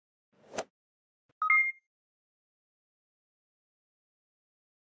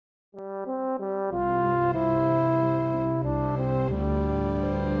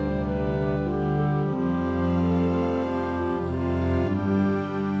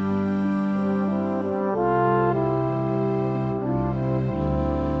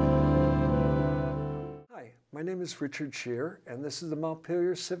My name is Richard Scheer, and this is the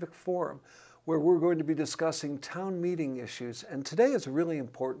Montpelier Civic Forum, where we're going to be discussing town meeting issues. And today is a really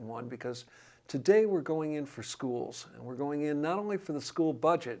important one because today we're going in for schools, and we're going in not only for the school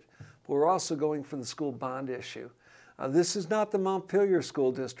budget, but we're also going for the school bond issue. This is not the Montpelier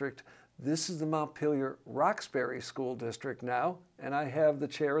School District. This is the Montpelier Roxbury School District now, and I have the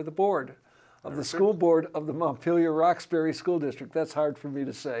chair of the board of the school board of the Montpelier Roxbury School District. That's hard for me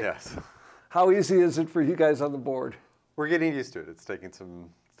to say. Yes. How easy is it for you guys on the board? We're getting used to it. It's taking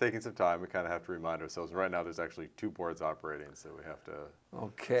some time. We kind of have to remind ourselves. Right now, there's actually two boards operating, so we have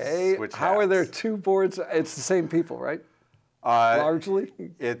to switch How are hats. there two boards? It's the same people, right? Largely?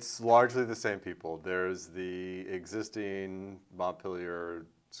 It's largely the same people. There's the existing Montpelier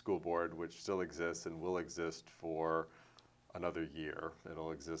School Board, which still exists and will exist for another year.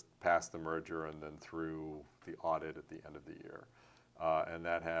 It'll exist past the merger and then through the audit at the end of the year. And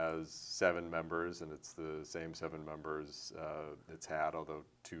that has 7 members, and it's the same 7 members it's had, although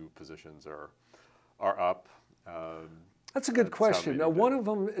 2 positions are up. That's a good question. Now, one of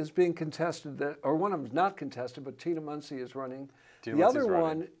them is being contested, or one of them is not contested, but Tina Muncy is running. The other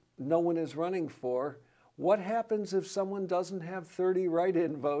one, no one is running for. What happens if someone doesn't have 30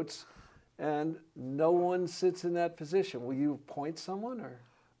 write-in votes and no one sits in that position? Will you appoint someone, or?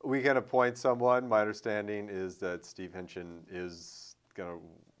 We can appoint someone. My understanding is that Steve Hinchin is going to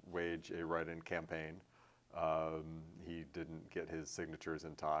wage a write-in campaign. He didn't get his signatures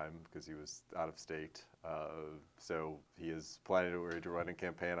in time because he was out of state. So he is planning to wage a write-in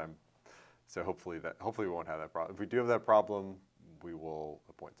campaign. So hopefully we won't have that problem. If we do have that problem, we will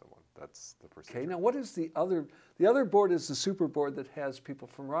appoint someone. That's the procedure. Okay. Now, what is the other? The other board is the super board that has people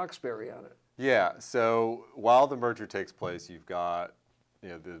from Roxbury on it. Yeah. So while the merger takes place, you've got,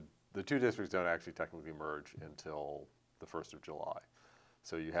 the 2 districts don't actually technically merge until the 1st of July.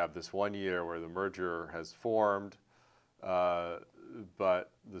 So you have this 1 year where the merger has formed,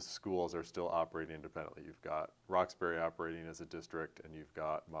 but the schools are still operating independently. You've got Roxbury operating as a district, and you've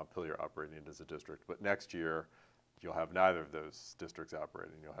got Montpelier operating as a district. But next year, you'll have neither of those districts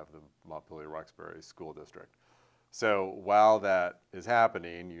operating. You'll have the Montpelier Roxbury School District. So while that is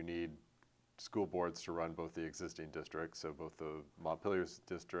happening, you need school boards to run both the existing districts. So both the Montpelier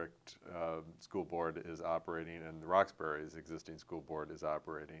District School Board is operating and the Roxbury's existing school board is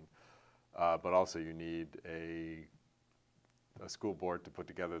operating. But also you need a school board to put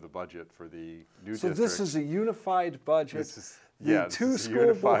together the budget for the new district. So this is a unified budget. The 2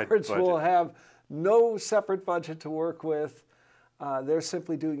 school boards will have no separate budget to work with. They're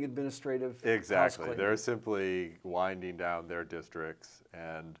simply doing administrative. Exactly. They're simply winding down their districts,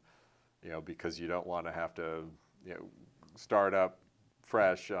 and because you don't want to have to start up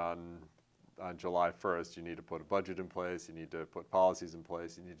fresh on July 1st, you need to put a budget in place, you need to put policies in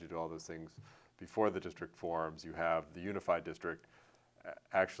place, you need to do all those things before the district forms. You have the unified district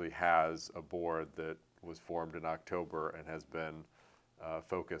actually has a board that was formed in October and has been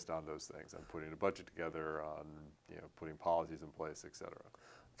focused on those things, on putting a budget together, on putting policies in place, et cetera.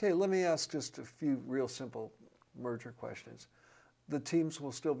 Okay, let me ask just a few real simple merger questions. The teams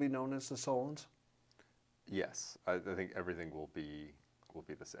will still be known as the Solons? Yes, I think everything will be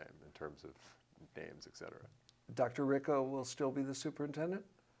the same in terms of names, et cetera. Dr. Ricco will still be the superintendent?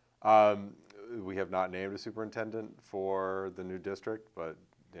 We have not named a superintendent for the new district, but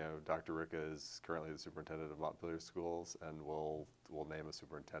Dr. Ricca is currently the superintendent of Montpelier Schools, and we'll name a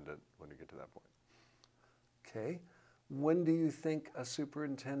superintendent when we get to that point. Okay. When do you think a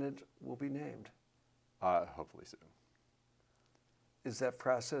superintendent will be named? Hopefully soon. Is that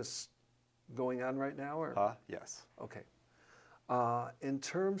process going on right now? Or? Yes. Okay. In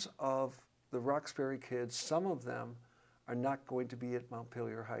terms of the Roxbury kids, some of them are not going to be at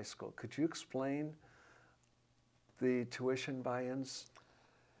Montpelier High School. Could you explain the tuition buy-ins?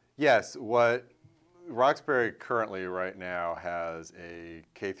 Yes, what Roxbury currently right now has a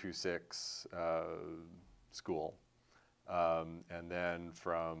K-6 school, and then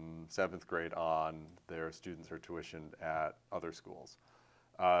from 7th grade on, their students are tuitioned at other schools.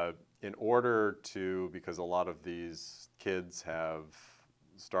 In order to, because a lot of these kids have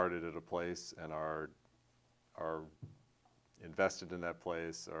started at a place and are invested in that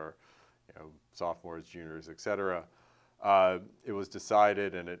place, or sophomores, juniors, et cetera, it was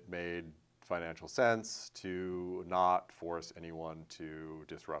decided, and it made financial sense, to not force anyone to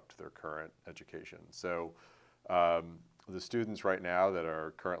disrupt their current education. So the students right now that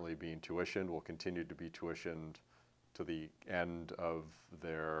are currently being tuitioned will continue to be tuitioned to the end of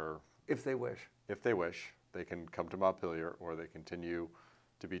their... If they wish. If they wish. They can come to Montpelier, or they continue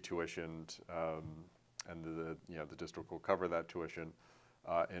to be tuitioned, and the district will cover that tuition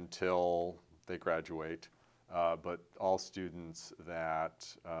until they graduate. but all students that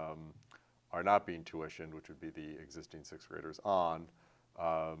are not being tuitioned, which would be the existing sixth graders on,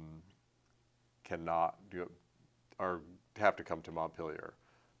 cannot do, or have to come to Montpelier,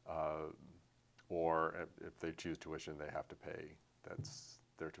 or if they choose tuition, they have to pay. That's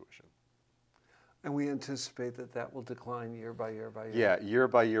their tuition. And we anticipate that that will decline year by year by year. Yeah, year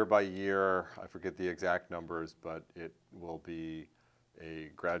by year by year. I forget the exact numbers, but it will be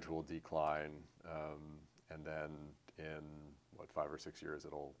a gradual decline, and then in what, 5 or 6 years,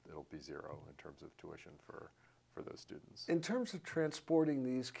 it'll be zero in terms of tuition for those students. In terms of transporting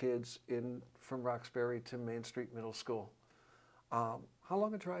these kids from Roxbury to Main Street Middle School, how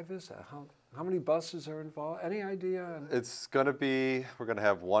long a drive is that? How many buses are involved? Any idea? It's going to be, we're going to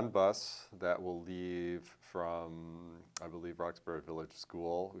have one bus that will leave from, I believe, Roxbury Village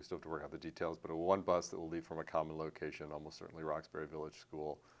School. We still have to work out the details, but one bus that will leave from a common location, almost certainly Roxbury Village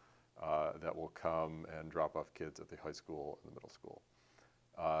School, that will come and drop off kids at the high school and the middle school.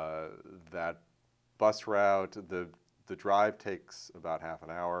 That bus route, the drive takes about half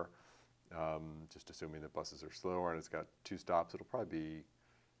an hour, just assuming that buses are slower, and it's got 2 stops. It'll probably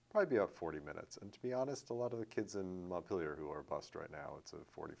be about 40 minutes. And to be honest, a lot of the kids in Montpelier who are bused right now, it's a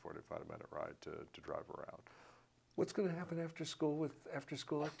 40, 45-minute ride to drive around. What's going to happen after school with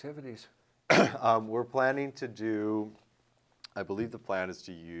after-school activities? We're planning to do, I believe the plan is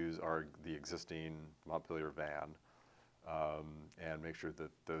to use the existing Montpelier van and make sure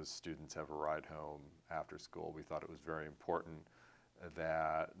that those students have a ride home after school. We thought it was very important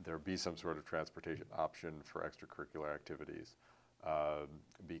that there be some sort of transportation option for extracurricular activities.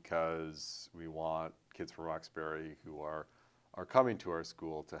 Because we want kids from Roxbury who are coming to our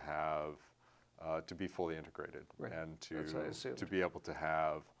school to have to be fully integrated, right, and to be able to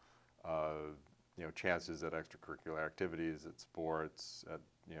have chances at extracurricular activities, at sports, at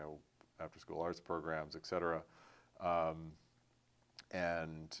after school arts programs, etc.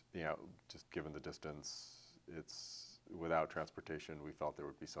 And just given the distance, it's without transportation, we felt there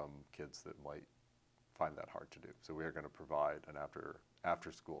would be some kids that might find that hard to do. So we are going to provide an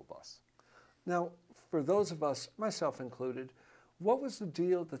after-school bus. Now, for those of us, myself included, what was the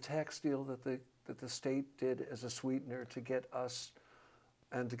deal, the tax deal that the state did as a sweetener to get us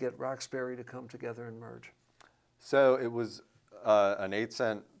and to get Roxbury to come together and merge? So it was an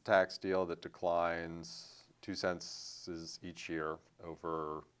 8-cent tax deal that declines 2 cents each year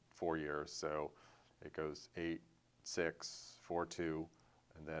over 4 years. So it goes 8, 6, 4, 2,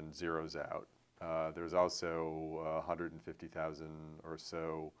 and then zeroes out. There's also 150,000 or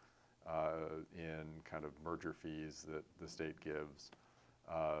so in kind of merger fees that the state gives.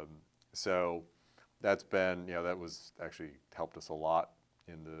 So that's been, that was actually helped us a lot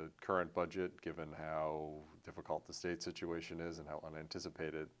in the current budget, given how difficult the state situation is and how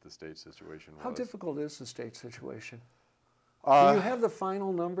unanticipated the state situation was. How difficult is the state situation? Do you have the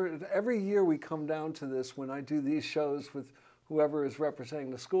final number? Every year we come down to this when I do these shows with whoever is representing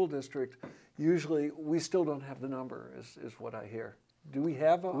the school district. Usually we still don't have the number, is what I hear. Do we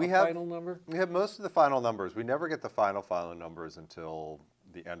have a final number? We have most of the final numbers. We never get the final numbers until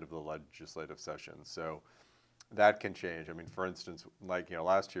the end of the legislative session. So that can change. I mean, for instance, like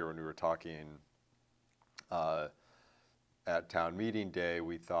last year when we were talking at town meeting day,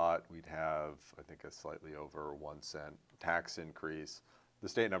 we thought we'd have, I think, a slightly over 1 cent tax increase. The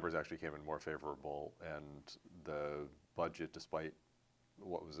state numbers actually came in more favorable, and the budget, despite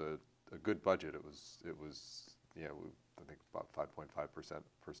what was a good budget, it was I think about 5.5%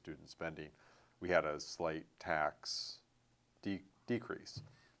 per student spending. We had a slight tax decrease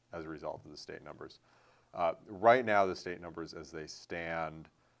as a result of the state numbers. Right now, the state numbers as they stand,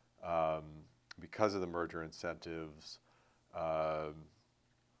 because of the merger incentives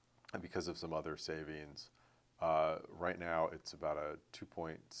and because of some other savings, right now it's about a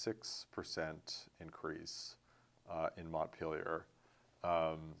 2.6% increase in Montpelier.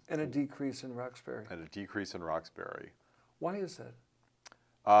 And a decrease in Roxbury. And a decrease in Roxbury. Why is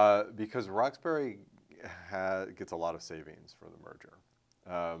that? Because Roxbury gets a lot of savings from the merger.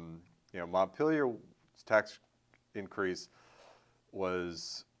 Montpelier's tax increase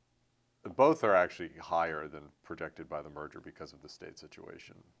was, both are actually higher than projected by the merger because of the state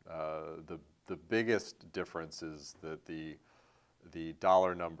situation. The biggest difference is that the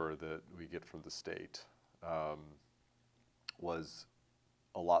dollar number that we get from the state was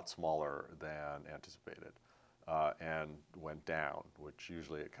a lot smaller than anticipated and went down, which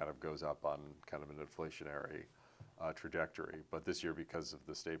usually it kind of goes up on kind of an inflationary trajectory. But this year, because of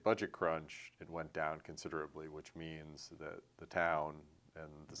the state budget crunch, it went down considerably, which means that the town and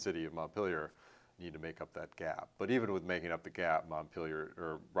the city of Montpelier need to make up that gap. But even with making up the gap,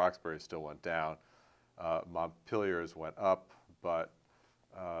 Roxbury still went down Montpelier's went up, but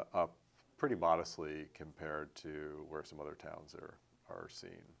up pretty modestly compared to where some other towns are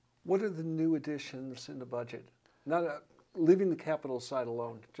seeing. What are the new additions in the budget? Not leaving the capital side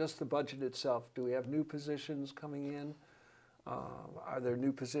alone, just the budget itself. Do we have new positions coming in? Are there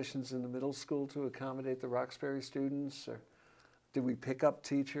new positions in the middle school to accommodate the Roxbury students? Or did we pick up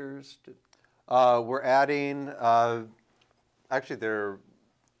teachers? We're adding, actually there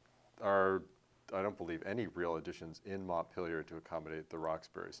are, I don't believe, any real additions in Montpelier to accommodate the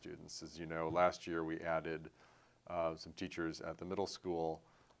Roxbury students. As you know, last year we added some teachers at the middle school,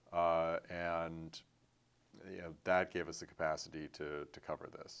 and that gave us the capacity to cover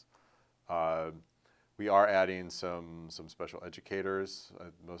this. We are adding some special educators.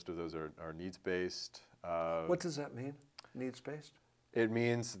 Most of those are needs-based. What does that mean, needs-based? It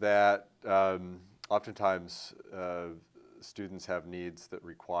means that oftentimes students have needs that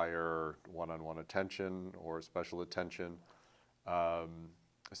require one-on-one attention or special attention.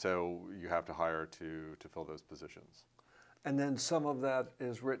 So you have to hire to fill those positions. And then some of that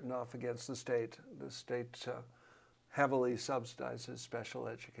is written off against the state. The state heavily subsidizes special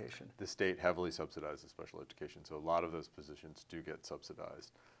education. The state heavily subsidizes special education, so a lot of those positions do get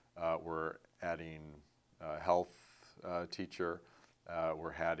subsidized. We're adding a health teacher.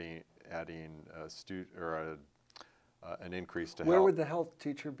 We're adding a student or an increase to health. Where would the health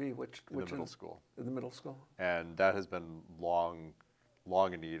teacher be? Which in the middle school. In the middle school. And that has been long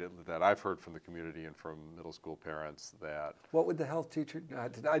in need. That I've heard from the community and from middle school parents that. What would the health teacher?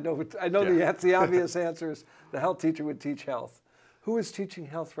 I know yeah. the obvious answer is the health teacher would teach health. Who is teaching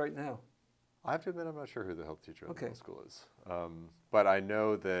health right now? I have to admit, I'm not sure who the health teacher in the middle school is. But I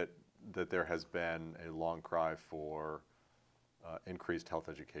know that there has been a long cry for increased health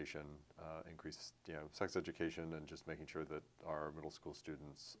education, increased sex education, and just making sure that our middle school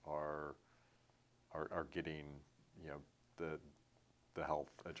students are getting the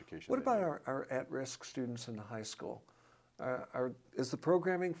health education. What about our at-risk students in the high school? Is the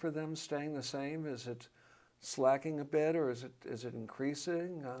programming for them staying the same? Is it slacking a bit, or is it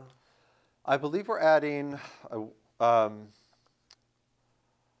increasing? I believe we're adding.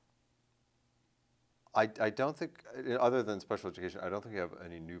 I don't think, other than special education, I don't think we have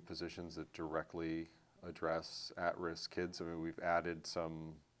any new positions that directly address at-risk kids. I mean, we've added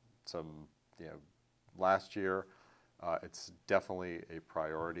some last year. It's definitely a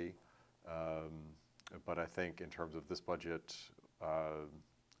priority, but I think in terms of this budget,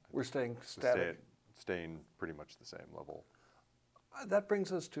 we're staying static. Staying pretty much the same level. That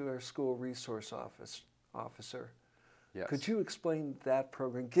brings us to our school resource officer. Yes. Could you explain that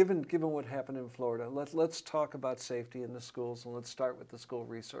program, given what happened in Florida? Let's talk about safety in the schools, and let's start with the school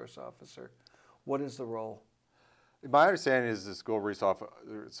resource officer. What is the role? My understanding is the school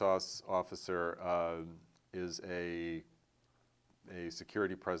resource officer is a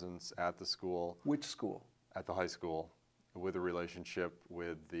security presence at the school. Which school? At the high school, with a relationship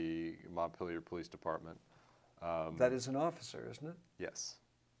with the Montpelier Police Department. That is an officer, isn't it? Yes.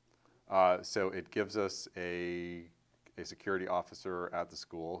 So it gives us a security officer at the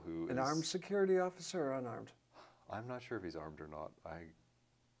school who an armed security officer or unarmed? I'm not sure if he's armed or not. I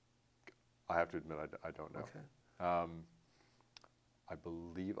have to admit I don't know. Okay. I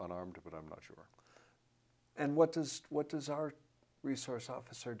believe unarmed, but I'm not sure. And what does our resource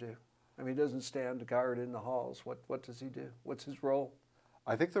officer do? I mean, he doesn't stand guard in the halls. What does he do? What's his role?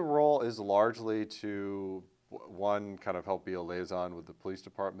 I think the role is largely to, one, kind of help be a liaison with the police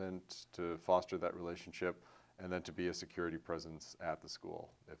department to foster that relationship, and then to be a security presence at the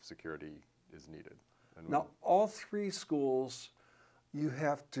school if security is needed. And now, all three schools, you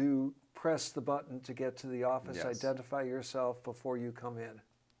have to press the button to get to the office, yes. Identify yourself before you come in.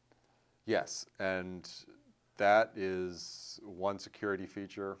 Yes, and that is one security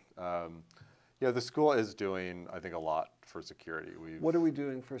feature. The school is doing, I think, a lot for security. What are we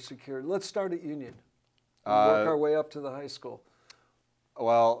doing for security? Let's start at Union. Work our way up to the high school.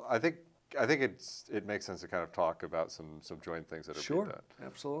 Well, I think it makes sense to kind of talk about some joint things that are being done. Sure,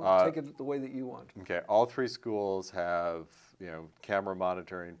 absolutely. Take it the way that you want. Okay, all three schools have camera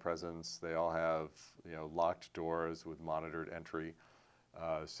monitoring presence. They all have locked doors with monitored entry,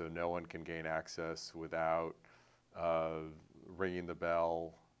 so no one can gain access without ringing the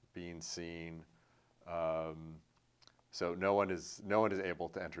bell, being seen. So no one is able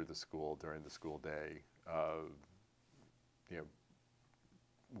to enter the school during the school day,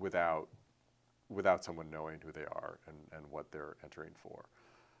 without someone knowing who they are and what they're entering for.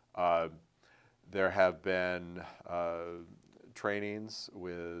 There have been trainings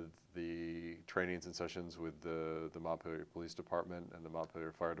and sessions with the Montpelier Police Department and the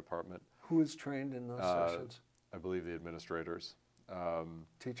Montpelier Fire Department. Who is trained in those sessions? I believe the administrators.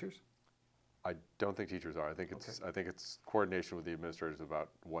 Teachers? I don't think teachers are. I think it's coordination with the administrators about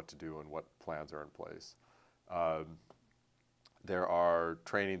what to do and what plans are in place. There are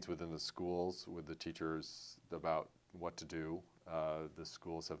trainings within the schools with the teachers about what to do. The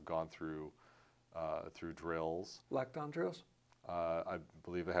schools have gone through drills. Lockdown drills? I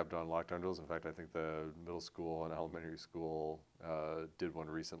believe they have done lockdown drills. In fact, I think the middle school and elementary school did one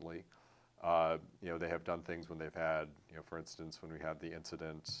recently. They have done things when they've had, for instance, when we had the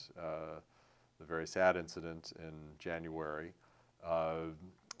incident, the very sad incident in January.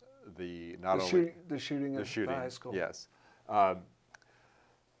 The shooting at the high school. Yes.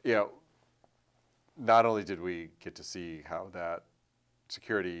 Not only did we get to see how that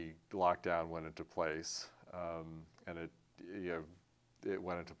security lockdown went into place, and it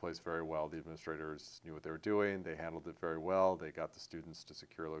went into place very well. The administrators knew what they were doing. They handled it very well. They got the students to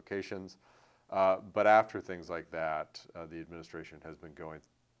secure locations. But after things like that, the administration has been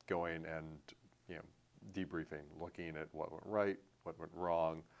going and debriefing, looking at what went right, what went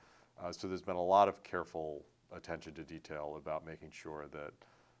wrong. So there's been a lot of careful attention to detail about making sure that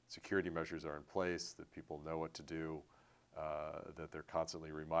security measures are in place, that people know what to do, that they're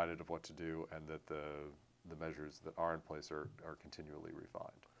constantly reminded of what to do, and that the measures that are in place are continually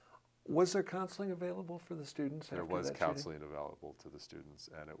refined. Was there counseling available for the students after that shooting? There was counseling available to the students,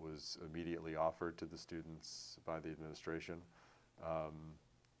 and it was immediately offered to the students by the administration.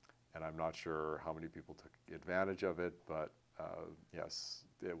 And I'm not sure how many people took advantage of it, but yes,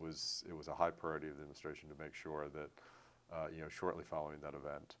 it was a high priority of the administration to make sure that shortly following that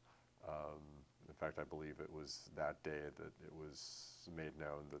event, in fact, I believe it was that day that it was made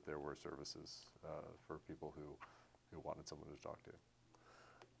known that there were services for people who wanted someone to talk to.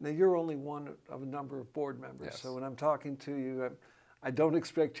 Now, you're only one of a number of board members, Yes. So when I'm talking to you, I don't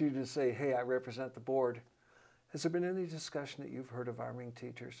expect you to say, hey, I represent the board. Has there been any discussion that you've heard of arming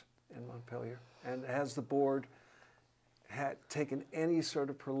teachers in Montpelier? And has the board taken any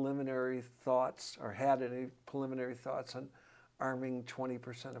sort of preliminary thoughts or had any preliminary thoughts on arming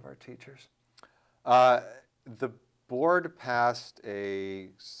 20% of our teachers? The board passed a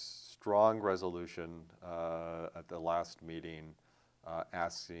strong resolution at the last meeting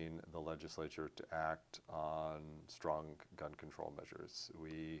asking the legislature to act on strong gun control measures.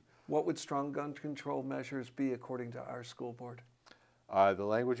 What would strong gun control measures be according to our school board? The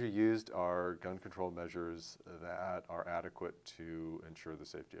language we used are gun control measures that are adequate to ensure the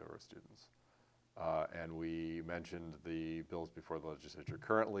safety of our students. And we mentioned the bills before the legislature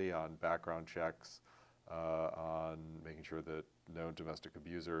currently on background checks, on making sure that known domestic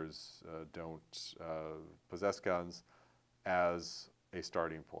abusers don't possess guns as a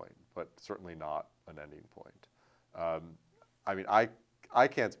starting point, but certainly not an ending point. I mean, I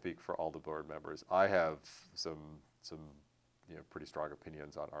can't speak for all the board members. I have some pretty strong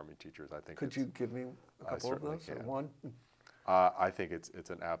opinions on arming teachers. I think. Could you give me a couple of those? Or one? I think it's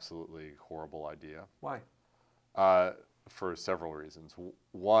an absolutely horrible idea. Why? For several reasons.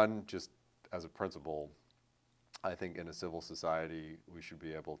 One, just as a principle, I think in a civil society we should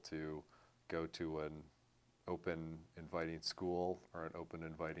be able to go to an open, inviting school or an open,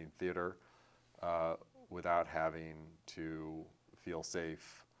 inviting theater without having to feel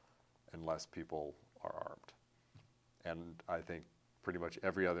safe unless people are armed. And I think pretty much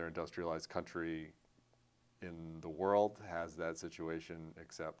every other industrialized country in the world has that situation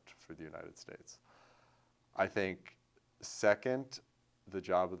except for the United States. I think second, the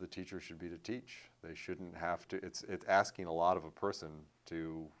job of the teacher should be to teach. They shouldn't have to, it's asking a lot of a person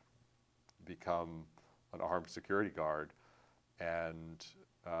to become an armed security guard and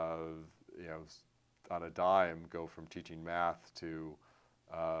on a dime go from teaching math to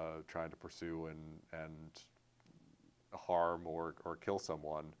trying to pursue and harm or kill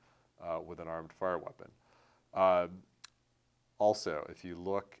someone with an armed fire weapon. Also, if you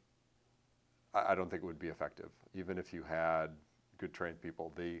look, I don't think it would be effective, even if you had good trained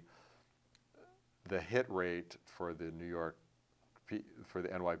people. The hit rate for the for the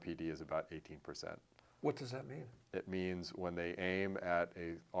NYPD is about 18%. What does that mean? It means when they aim at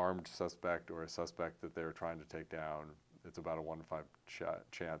an armed suspect or a suspect that they're trying to take down, it's about a 1 in 5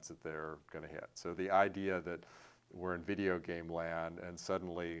 chance that they're going to hit. So the idea that we're in video game land and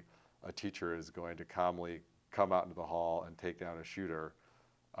suddenly a teacher is going to calmly come out into the hall and take down a shooter,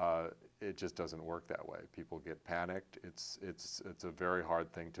 it just doesn't work that way. People get panicked. It's a very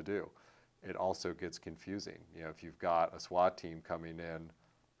hard thing to do. It also gets confusing. If you've got a SWAT team coming in,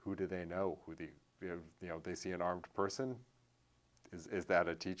 who do they know? They see an armed person. Is that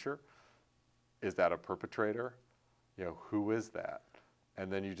a teacher? Is that a perpetrator? Who is that?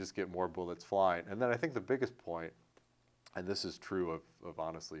 and then you just get more bullets flying. And then I think the biggest point, and this is true of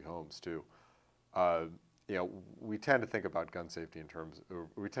honestly homes too, you know, we tend to think about gun safety in terms, or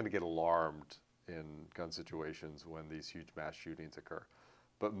we tend to get alarmed in gun situations when these huge mass shootings occur.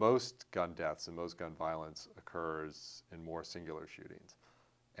 But most gun deaths and most gun violence occurs in more singular shootings.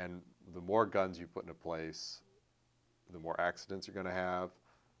 And the more guns you put into place, the more accidents you're going to have,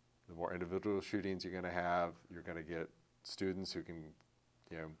 the more individual shootings you're going to have. You're going to get students who can,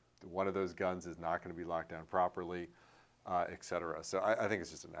 you know, one of those guns is not going to be locked down properly, et cetera. So I think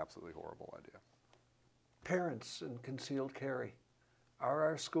it's just an absolutely horrible idea. Parents and concealed carry. Are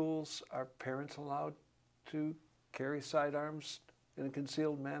our schools, are parents allowed to carry sidearms in a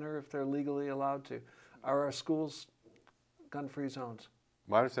concealed manner if they're legally allowed to? Are our schools gun-free zones?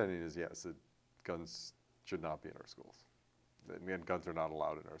 My understanding is yes, that guns should not be in our schools. And guns are not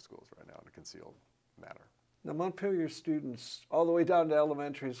allowed in our schools right now in a concealed manner. Now, Montpelier students, all the way down to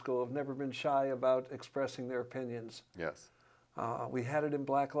elementary school, have never been shy about expressing their opinions. Yes. We had it in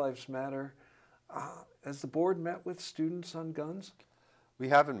Black Lives Matter. Has the board met with students on guns? We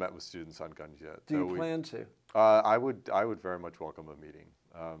haven't met with students on guns yet. Do you plan to? I would very much welcome a meeting.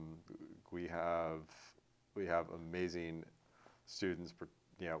 We have amazing students,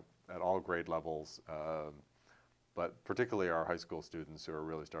 you know, at all grade levels, but particularly our high school students who are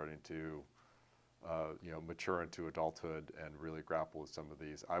really starting to, you know, mature into adulthood and really grapple with some of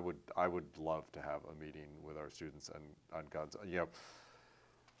these. I would love to have a meeting with our students on guns.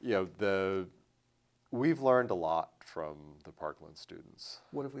 We've learned a lot from the Parkland students.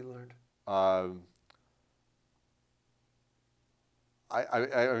 What have we learned? I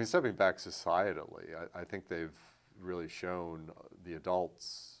mean, stepping back societally, I think they've really shown the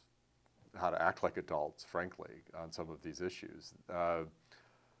adults how to act like adults, frankly, on some of these issues. You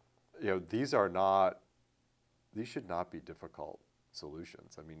know, these should not be difficult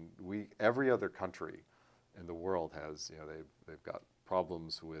solutions. I mean, every other country in the world has, you know, they've got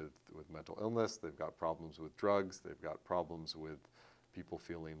problems with mental illness, they've got problems with drugs, they've got problems with people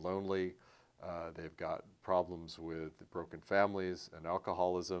feeling lonely, they've got problems with broken families and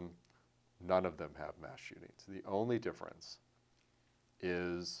alcoholism. None of them have mass shootings. The only difference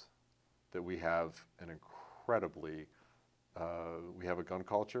is that we have an incredibly, we have a gun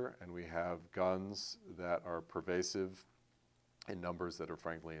culture, and we have guns that are pervasive in numbers that are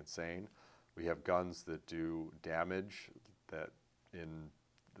frankly insane. We have guns that do damage that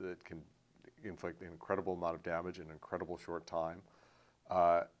can inflict an incredible amount of damage in an incredible short time.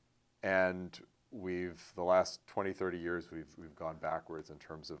 And the last 20, 30 years, we've gone backwards in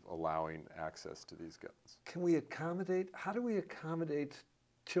terms of allowing access to these guns. Can we accommodate, how do we accommodate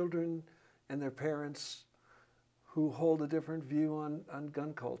children and their parents who hold a different view on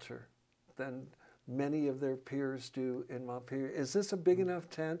gun culture than many of their peers do in Montpelier? Is this a big enough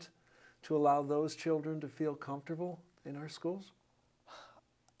tent to allow those children to feel comfortable in our schools?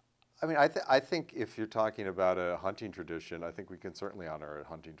 I mean, I think if you're talking about a hunting tradition, I think we can certainly honor a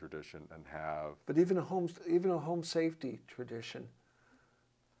hunting tradition and have. But even a home safety tradition.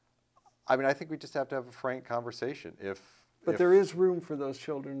 I mean, I think we just have to have a frank conversation. But there is room for those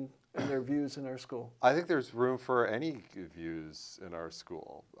children and their views in our school. I think there's room for any views in our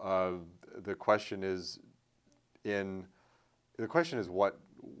school. The question is, what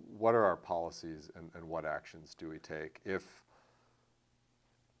are our policies and what actions do we take?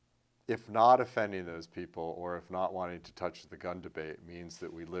 If not offending those people, or if not wanting to touch the gun debate means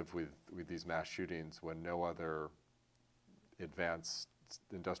that we live with these mass shootings when no other advanced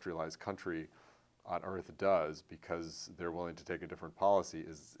industrialized country on earth does, because they're willing to take a different policy,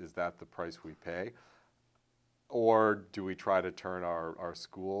 is that the price we pay? Or do we try to turn our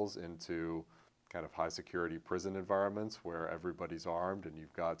schools into kind of high security prison environments where everybody's armed and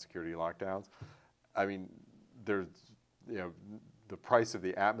you've got security lockdowns? I mean, there's, you know, the price of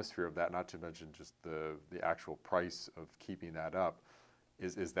the atmosphere of that, not to mention just the actual price of keeping that up,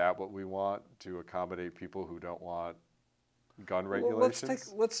 is that what we want, to accommodate people who don't want gun regulations?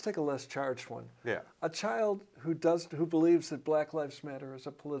 Well, let's take a less charged one. Yeah. A child who believes that Black Lives Matter is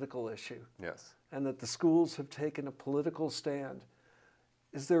a political issue. Yes. And that the schools have taken a political stand.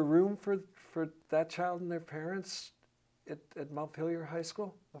 Is there room for that child and their parents at Montpelier High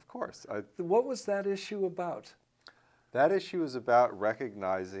School? Of course. What was that issue about? That issue is about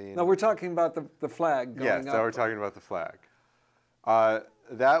recognizing. No, we're talking about the flag going up. Yes, now we're talking about the flag.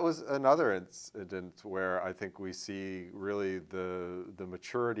 That was another incident where I think we see really the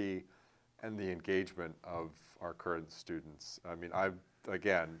maturity and the engagement of our current students. I mean,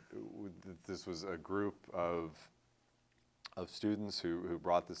 this was a group of students who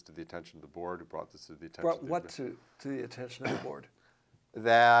brought this to the attention of the board, who brought this to the attention Brought what to the attention of the board?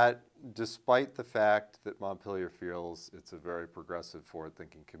 that despite the fact that Montpelier feels it's a very progressive,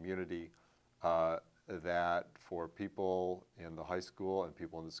 forward-thinking community, that for people in the high school and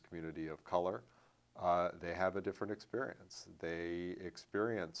people in this community of color, they have a different experience. They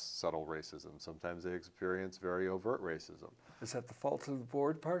experience subtle racism. Sometimes they experience very overt racism. Is that the fault of the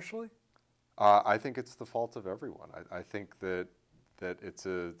board partially? I think it's the fault of everyone. I think that it's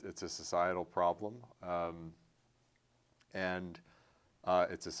a societal problem, and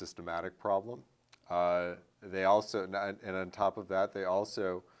it's a systematic problem. They also, and on top of that, they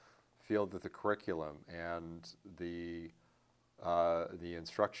also feel that the curriculum and the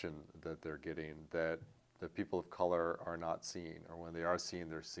instruction that they're getting, that the people of color are not seen, or when they are seen,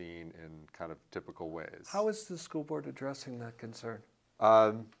 they're seen in kind of typical ways. How is the school board addressing that concern?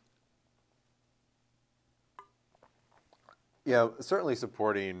 Certainly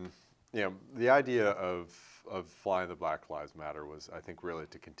supporting, the idea of flying the Black Lives Matter was, I think, really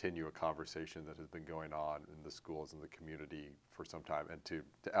to continue a conversation that has been going on in the schools and the community for some time, and to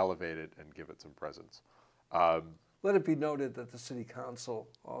elevate it and give it some presence. Let it be noted that the City Council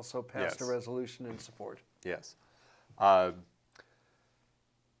also passed Yes. a resolution in support. Yes.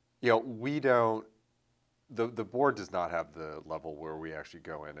 We don't, the board does not have the level where we actually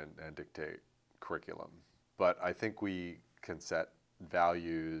go in and dictate curriculum, but I think we can set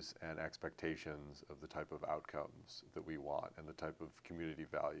values and expectations of the type of outcomes that we want and the type of community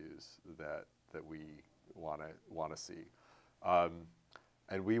values that we want to see.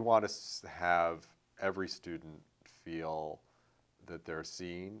 And we want to have every student feel that they're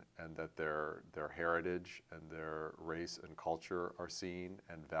seen and that their heritage and their race and culture are seen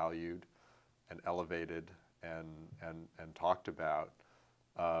and valued and elevated and talked about,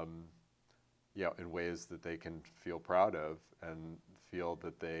 in ways that they can feel proud of and feel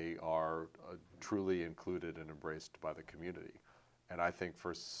that they are truly included and embraced by the community. And I think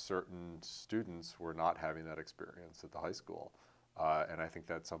for certain students, we're not having that experience at the high school. And I think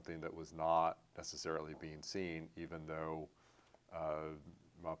that's something that was not necessarily being seen, even though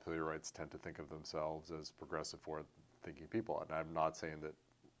Montpelierites tend to think of themselves as progressive, forward-thinking people. And I'm not saying that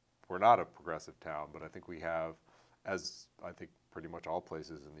we're not a progressive town, but I think we have, as I think pretty much all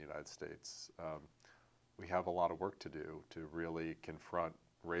places in the United States, we have a lot of work to do to really confront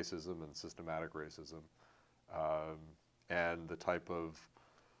racism and systematic racism, and the type of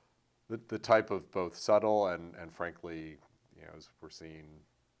both subtle and frankly, as we're seeing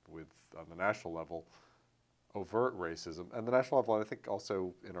on the national level, overt racism, and the national level, and I think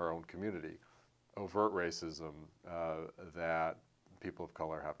also in our own community, overt racism that people of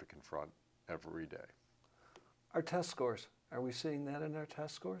color have to confront every day. Our test scores, are we seeing that in our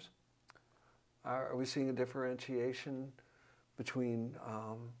test scores? Are we seeing a differentiation between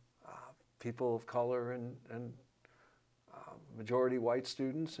people of color and majority white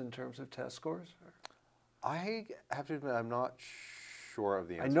students in terms of test scores? I have to admit, I'm not sure of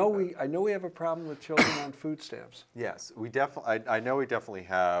the answer. I know we have a problem with children on food stamps. Yes, we definitely. I know we definitely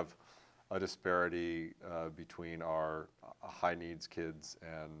have a disparity between our high needs kids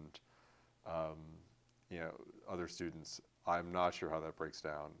and other students. I'm not sure how that breaks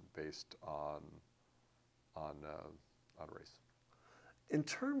down based on race. In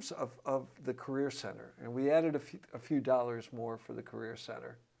terms of the Career Center, and we added a few dollars more for the Career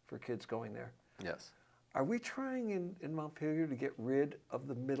Center for kids going there. Yes. Are we trying in Montpelier to get rid of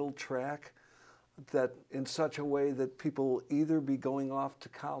the middle track, that in such a way that people will either be going off to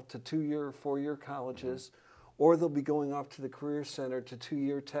 2-year or 4-year colleges, or they'll be going off to the Career Center to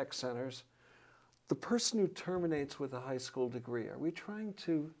 2-year tech centers? The person who terminates with a high school degree, are we trying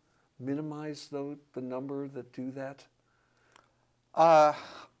to minimize the number that do that?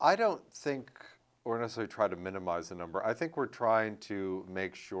 I don't think we're necessarily trying to minimize the number. I think we're trying to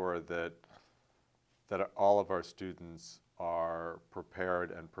make sure that all of our students are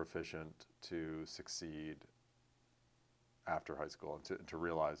prepared and proficient to succeed after high school and to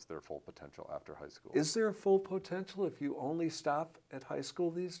realize their full potential after high school. Is there a full potential if you only stop at high school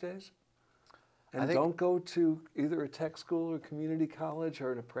these days? And don't go to either a tech school or community college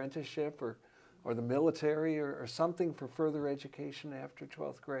or an apprenticeship or the military or something for further education after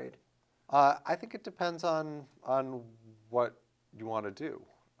 12th grade? I think it depends on what you want to do.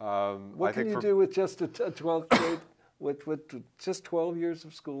 What can you do with just a 12th grade, with just 12 years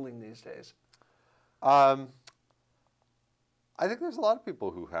of schooling these days? I think there's a lot of people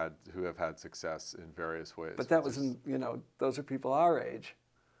who have had success in various ways. But that was those are people our age.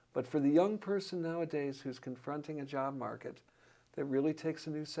 But for the young person nowadays who's confronting a job market that really takes a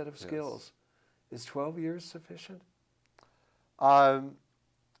new set of skills, is 12 years sufficient?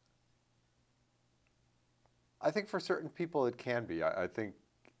 I think for certain people it can be. I think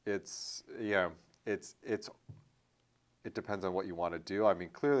it's, it depends on what you want to do. I mean,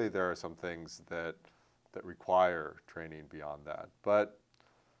 clearly there are some things that require training beyond that. But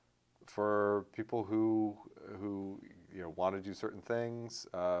for people who want to do certain things,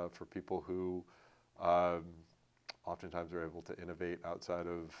 for people who oftentimes are able to innovate outside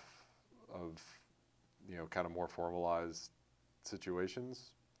of kind of more formalized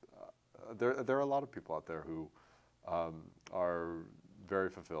situations, there are a lot of people out there who are very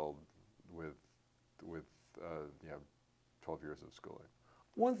fulfilled with 12 years of schooling.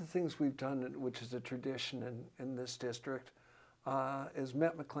 One of the things we've done, which is a tradition in this district, is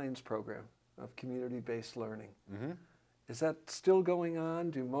Matt McLean's program of community-based learning. Mm-hmm. Is that still going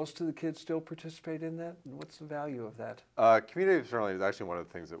on? Do most of the kids still participate in that? And what's the value of that? Community-based learning is actually one of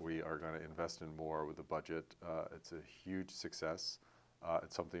the things that we are going to invest in more with the budget. It's a huge success.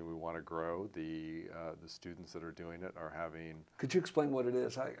 It's something we want to grow. The students that are doing it are having... Could you explain what it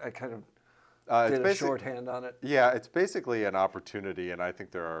is? I kind of did a shorthand on it. Yeah, it's basically an opportunity, and I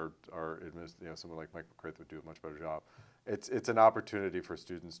think there are someone like Mike McCraith would do a much better job. It's an opportunity for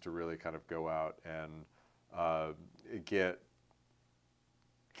students to really kind of go out and get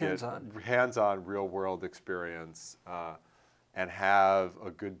hands-on real-world experience and have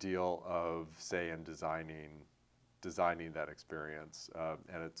a good deal of say in designing that experience.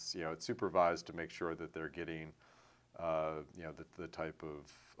 And it's supervised to make sure that they're getting the type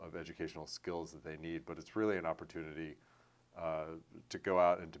of educational skills that they need. But it's really an opportunity to go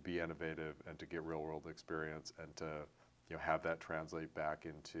out and to be innovative and to get real-world experience and to have that translate back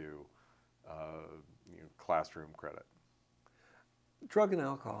into classroom credit. Drug and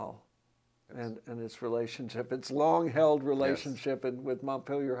alcohol, yes. and its relationship, its long-held relationship, yes. With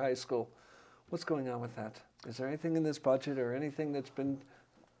Montpelier High School. What's going on with that? Is there anything in this budget or anything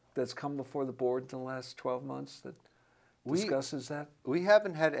that's come before the board in the last 12 months that discusses that? We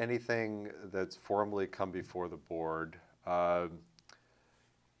haven't had anything that's formally come before the board. Honestly,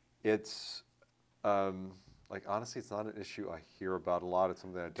 it's not an issue I hear about a lot. It's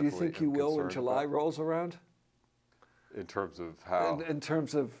something I definitely am concerned about. Do you think you will when July rolls around? In terms of how? In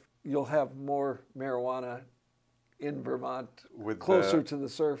terms of you'll have more marijuana in Vermont closer to the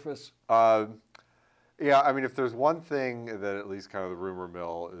surface? Yeah, I mean, if there's one thing that at least kind of the rumor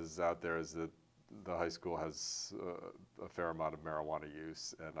mill is out there is that the high school has a fair amount of marijuana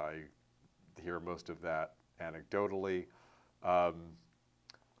use, and I hear most of that anecdotally.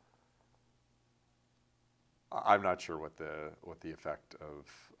 I'm not sure what the effect of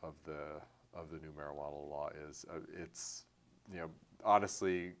the new marijuana law is. It's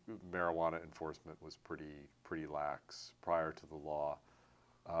honestly, marijuana enforcement was pretty lax prior to the law.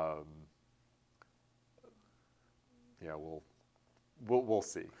 We'll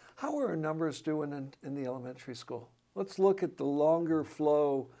see. How are our numbers doing in the elementary school? Let's look at the longer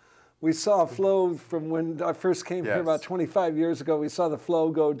flow. We saw a flow from when I first came here about 25 years ago. We saw the flow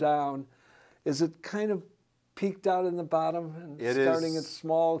go down. Is it kind of peaked out in the bottom and starting at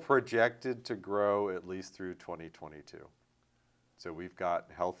small? Projected to grow at least through 2022. So we've got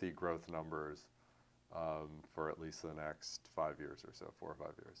healthy growth numbers for at least the next 5 years or so, 4 or 5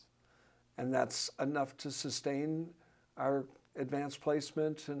 years. And that's enough to sustain our advanced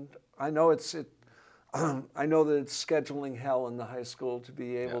placement. And I know I know that it's scheduling hell in the high school to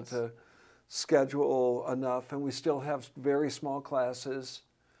be able to schedule enough, and we still have very small classes.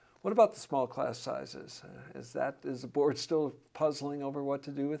 What about the small class sizes? Is the board still puzzling over what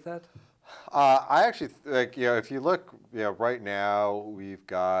to do with that? I actually if you look, right now we've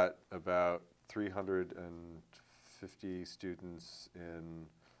got about 350 students in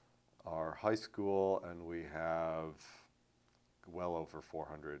our high school, and we have well over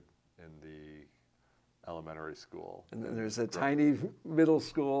 400 in the elementary school. And then there's a tiny middle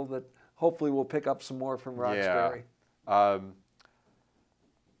school that hopefully will pick up some more from Roxbury.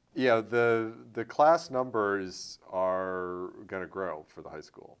 Yeah. The class numbers are going to grow for the high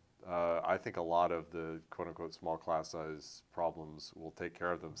school. I think a lot of the quote-unquote small class size problems will take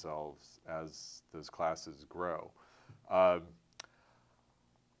care of themselves as those classes grow.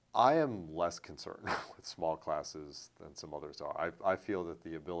 I am less concerned with small classes than some others are. I feel that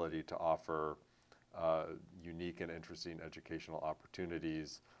the ability to offer unique and interesting educational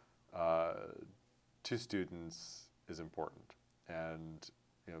opportunities to students is important. And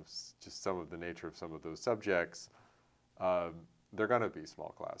just some of the nature of some of those subjects, they're going to be small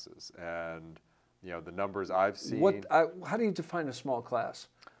classes. And the numbers I've seen. How do you define a small class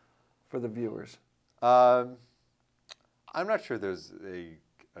for the viewers? I'm not sure there's a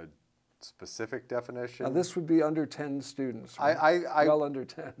specific definition. Now this would be under 10 students, right? Well under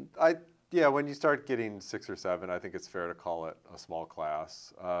 10. Yeah, when you start getting 6 or 7, I think it's fair to call it a small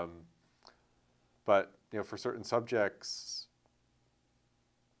class. But for certain subjects,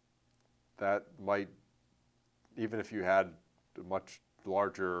 that might, even if you had much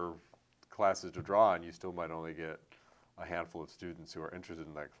larger classes to draw on, you still might only get a handful of students who are interested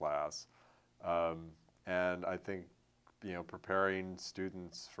in that class. And I think, preparing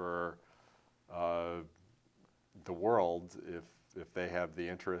students for the world, if they have the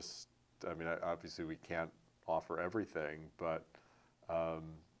interest, I mean, obviously we can't offer everything, but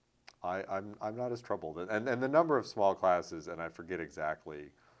I'm not as troubled. And the number of small classes, and I forget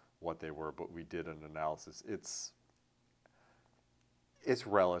exactly what they were, but we did an analysis. It's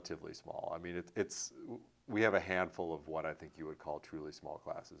relatively small. I mean, we have a handful of what I think you would call truly small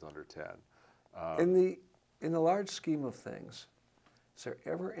classes, under 10. In the large scheme of things, is there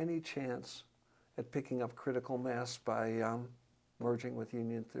ever any chance at picking up critical mass by merging with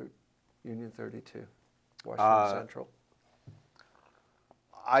Union 32, Washington Central?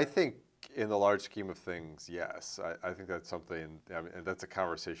 I think in the large scheme of things, yes. I think that's something, I mean, and that's a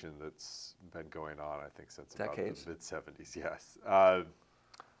conversation that's been going on, I think, since decades. About the mid-'70s, yes.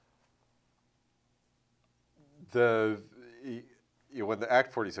 When the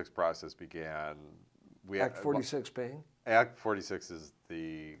Act 46 process began, Act 46 being? Act 46 is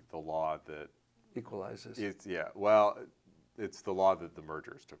the law that equalizes. It's the law that the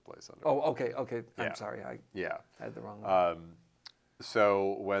mergers took place under. Oh, okay. Yeah. I'm sorry, I had the wrong one.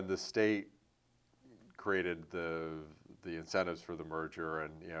 So when the state created the incentives for the merger,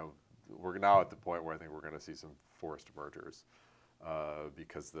 and we're now at the point where I think we're going to see some forced mergers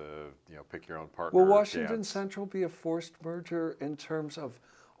because pick your own partner. Will Washington Central be a forced merger in terms of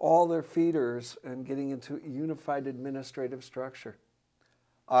all their feeders and getting into a unified administrative structure?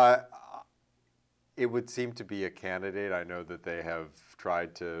 It would seem to be a candidate. I know that they have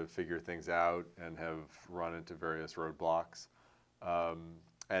tried to figure things out and have run into various roadblocks.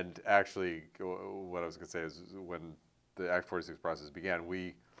 And actually, what I was going to say is when the Act 46 process began,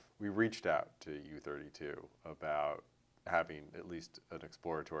 we reached out to U32 about having at least an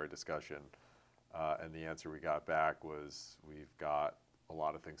exploratory discussion. And the answer we got back was, we've got a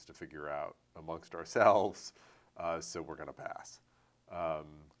lot of things to figure out amongst ourselves, so we're going to pass.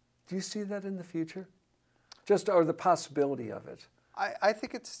 Do you see that in the future? Or the possibility of it? I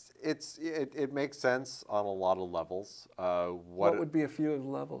think it makes sense on a lot of levels. What would be a few of the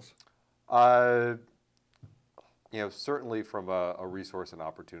levels? Certainly from a resource and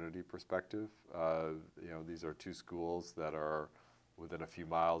opportunity perspective. These are 2 schools that are within a few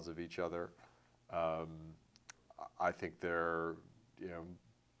miles of each other. I think there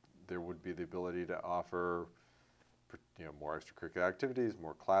would be the ability to offer more extracurricular activities,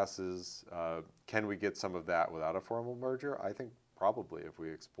 more classes. Can we get some of that without a formal merger? I think probably, if we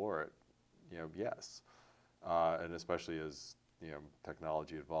explore it, yes. And especially as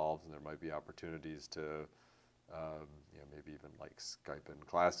technology evolves, and there might be opportunities to maybe even like Skype in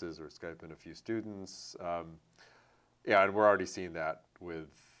classes or Skype in a few students. And we're already seeing that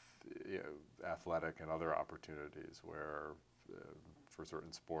with athletic and other opportunities where for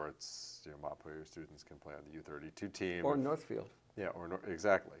certain sports, Montpelier students can play on the U32 team. Or Northfield. Yeah,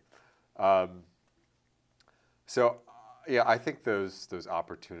 exactly. So, I think those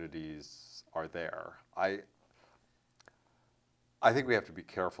opportunities are there. I think we have to be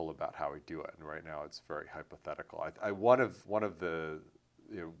careful about how we do it, and right now it's very hypothetical. One of the,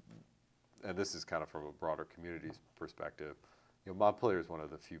 and this is kind of from a broader community's perspective, Montpelier is one of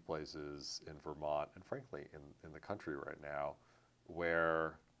the few places in Vermont, and frankly in the country right now,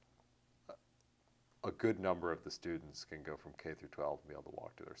 where a good number of the students can go from K through 12 and be able to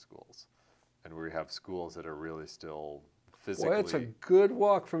walk to their schools. And we have schools that are really still physically... Boy, it's a good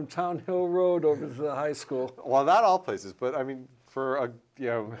walk from Town Hill Road over to the high school. Well, not all places, but I mean, for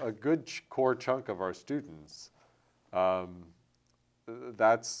a good core chunk of our students,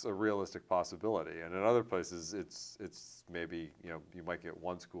 that's a realistic possibility. And in other places, it's maybe, you might get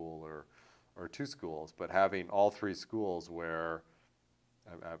 1 school or 2 schools, but having all 3 schools where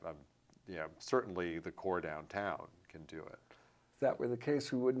certainly the core downtown can do it. If that were the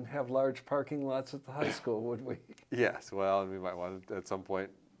case, we wouldn't have large parking lots at the high school, would we? Yes, well, and we might want to, at some point,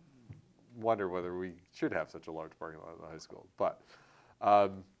 wonder whether we should have such a large parking lot at the high school. But,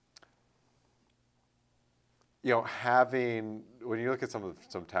 when you look at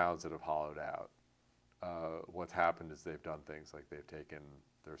some towns that have hollowed out, what's happened is they've done things like they've taken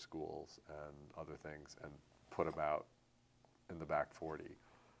their schools and other things and put them out in the back 40.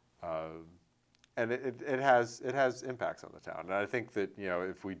 And it has impacts on the town. And I think that,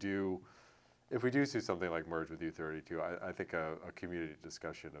 if we do see something like merge with U32, I think a community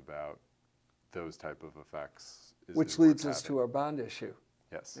discussion about those type of effects. Which leads us to our bond issue.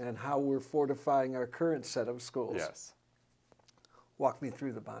 Yes. And how we're fortifying our current set of schools. Yes. Walk me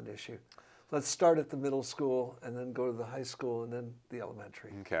through the bond issue. Let's start at the middle school and then go to the high school and then the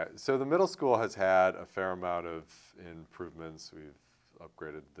elementary. Okay, so the middle school has had a fair amount of improvements. We've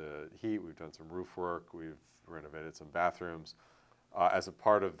upgraded the heat, we've done some roof work, we've renovated some bathrooms as a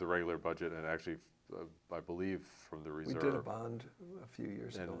part of the regular budget, and actually I believe from the reserve. We did a bond a few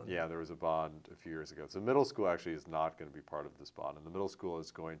years ago. Yeah, there was a bond a few years ago. So middle school actually is not going to be part of this bond, and the middle school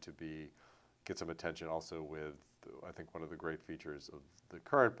is going to get some attention also with, I think one of the great features of the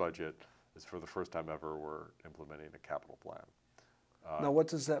current budget is for the first time ever we're implementing a capital plan. Now what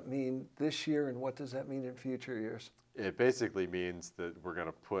does that mean this year and what does that mean in future years? It basically means that we're going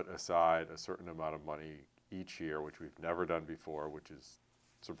to put aside a certain amount of money each year, which we've never done before, which is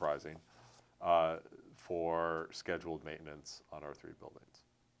surprising, for scheduled maintenance on our 3 buildings.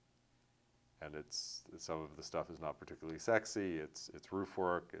 And some of the stuff is not particularly sexy. It's roof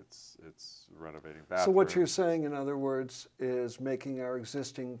work. It's renovating bathrooms. So what you're saying, in other words, is making our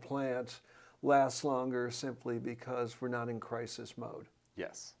existing plant last longer simply because we're not in crisis mode.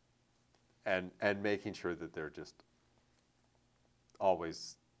 Yes, and making sure that they're just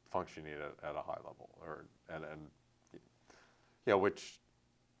always functioning at a high level, which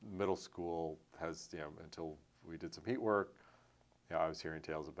middle school has, until we did some heat work. I was hearing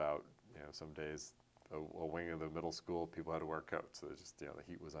tales about, some days a wing of the middle school, people had to wear coats. So just, the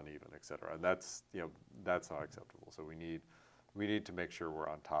heat was uneven, et cetera. And that's not acceptable. So we need to make sure we're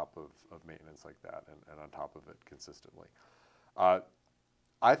on top of maintenance like that and on top of it consistently.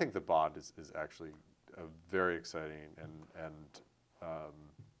 I think the bond is actually a very exciting and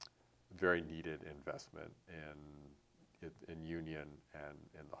very needed investment in Union and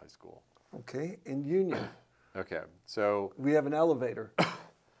in the high school. Okay, in Union. Okay, so we have an elevator.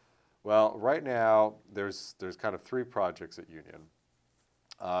 Well, right now there's kind of 3 projects at Union.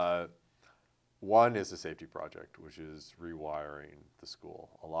 One is a safety project, which is rewiring the school.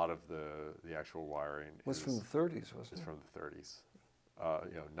 A lot of the actual wiring was from the 30s, wasn't it? Is from the 30s.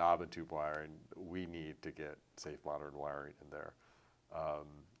 Knob and tube wiring. We need to get safe modern wiring in there.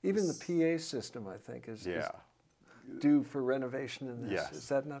 Even the PA system, I think, is due for renovation in this. Yes. Is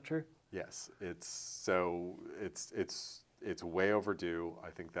that not true? Yes, it's way overdue. I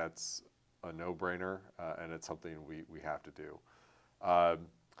think that's a no-brainer, and it's something we have to do.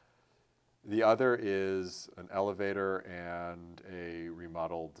 The other is an elevator and a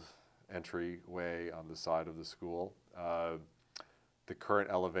remodeled entryway on the side of the school. The current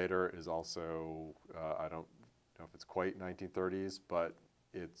elevator is also, I don't know if it's quite 1930s, but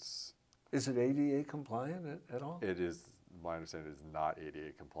it's... Is it ADA compliant at all? It is. My understanding is not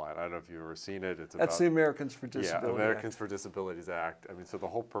ADA compliant. I don't know if you've ever seen it. That's the Americans for Disabilities Act. Americans for Disabilities Act. I mean, so the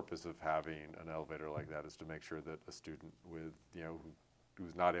whole purpose of having an elevator like that is to make sure that a student with,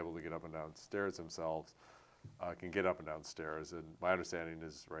 who's not able to get up and down stairs themselves can get up and down stairs. And my understanding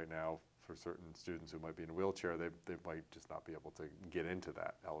is right now, for certain students who might be in a wheelchair, they might just not be able to get into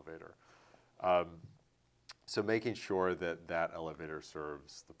that elevator. So making sure that that elevator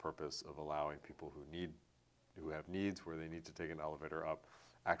serves the purpose of allowing people who have needs where they need to take an elevator up,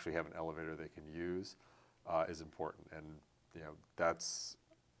 actually have an elevator they can use, is important. And that's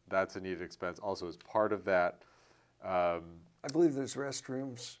a needed expense. Also, as part of that, I believe there's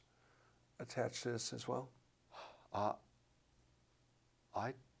restrooms attached to this as well. I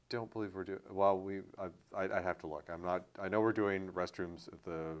don't believe we're doing. Well, I'd have to look. I know we're doing restrooms at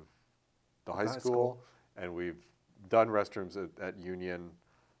the high school, and we've done restrooms at Union.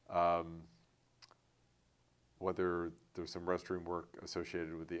 Whether there's some restroom work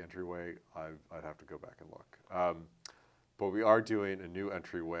associated with the entryway, I'd have to go back and look. But we are doing a new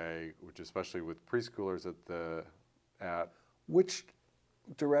entryway, which especially with preschoolers at Which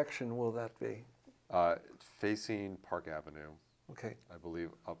direction will that be? Facing Park Avenue. Okay. I believe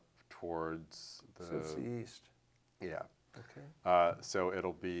up towards the... So it's the east. Yeah. Okay. So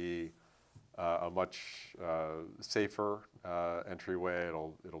it'll be a much safer entryway.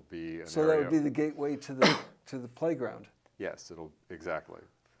 It'll be an so area. That would be the gateway to the playground. Yes, exactly.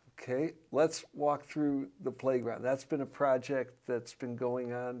 Okay, let's walk through the playground. That's been a project that's been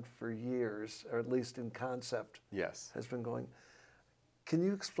going on for years, or at least in concept. Yes. Has been going. Can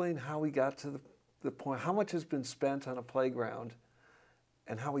you explain how we got to the point? How much has been spent on a playground,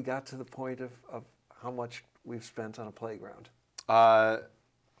 and how we got to the point of how much we've spent on a playground?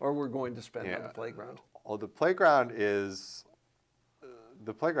 Or we're going to spend on the playground? Well, the playground is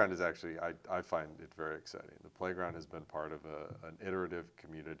actually, I find it very exciting. The playground has been part of an iterative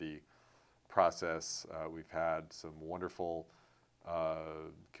community process. We've had some wonderful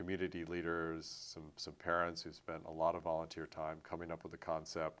community leaders, some parents who spent a lot of volunteer time coming up with a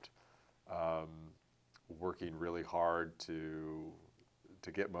concept, working really hard to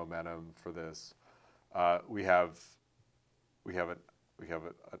get momentum for this. We have an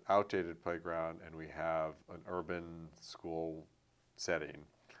outdated playground, and we have an urban school setting,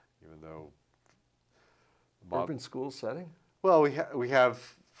 even though Urban school setting? Well, we have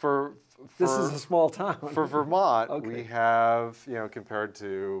for this is a small town. For Vermont, okay. we have, compared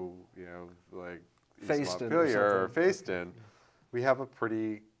to, like East Montpelier or Fayston, we have a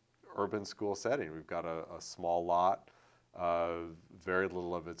pretty urban school setting. We've got a small lot, very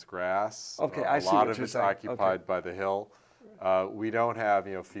little of it's grass. Okay, a I see lot what of you're it's saying. occupied by the hill. We don't have,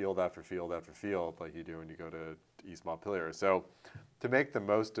 field after field after field like you do when you go to East Montpelier. So to make the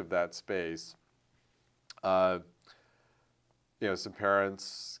most of that space, some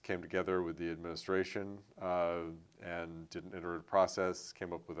parents came together with the administration and did an iterative process,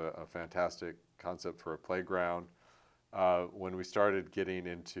 came up with a fantastic concept for a playground. When we started getting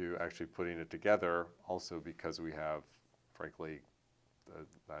into actually putting it together, also because we have, frankly,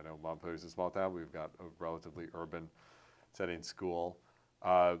 I know Montpelier is a small town, we've got a relatively urban setting school.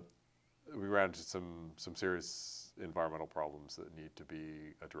 We ran into some serious environmental problems that need to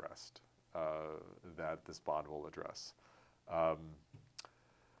be addressed, that this bond will address.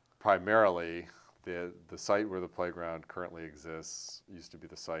 Primarily, the site where the playground currently exists used to be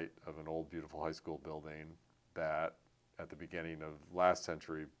the site of an old, beautiful high school building that, at the beginning of last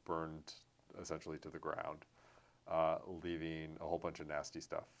century, burned essentially to the ground, leaving a whole bunch of nasty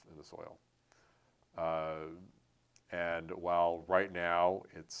stuff in the soil. And while right now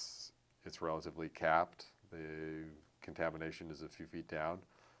it's relatively capped, the contamination is a few feet down.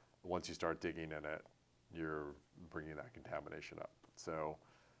 Once you start digging in it, you're bringing that contamination up. So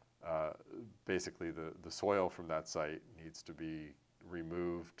basically the soil from that site needs to be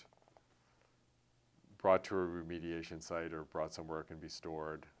removed, brought to a remediation site or brought somewhere it can be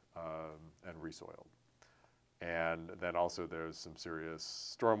stored, and resoiled. And then also there's some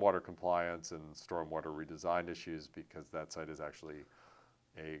serious stormwater compliance and stormwater redesign issues, because that site is actually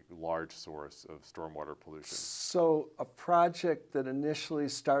a large source of stormwater pollution. So a project that initially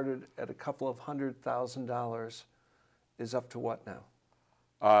started at a couple of $100,000 is up to what now?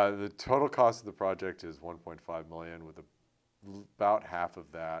 The total cost of the project is $1.5 million, with about half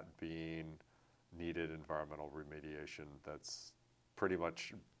of that being needed environmental remediation. That's pretty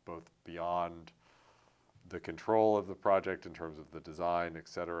much both beyond the control of the project in terms of the design, et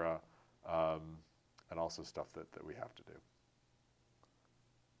cetera, and also stuff that we have to do.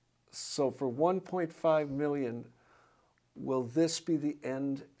 So for $1.5 million, will this be the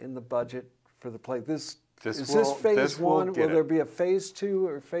end in the budget for the play? Is this phase one? Will there be a phase two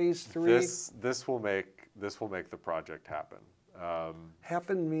or phase three? This will make the project happen.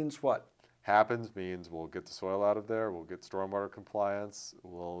 Happen means what? Happens means we'll get the soil out of there, we'll get stormwater compliance,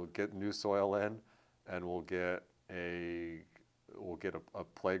 we'll get new soil in, and we'll get a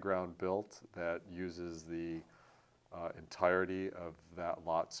playground built that uses the entirety of that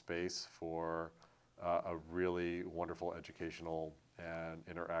lot space for a really wonderful educational and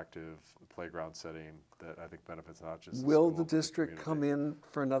interactive playground setting that I think benefits not just the Will school, the but district the come in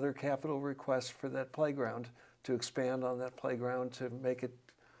for another capital request for that playground, to expand on that playground, to make it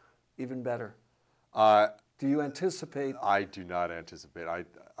even better? Do you anticipate? I do not anticipate.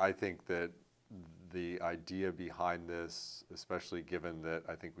 I think that the idea behind this, especially given that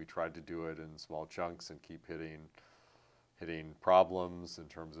I think we tried to do it in small chunks and keep hitting problems in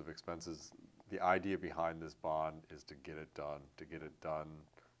terms of expenses, the idea behind this bond is to get it done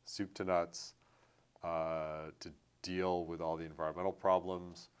soup to nuts, to deal with all the environmental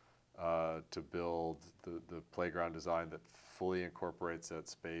problems, to build the playground design that fully incorporates that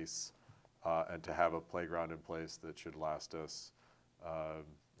space, and to have a playground in place that should last us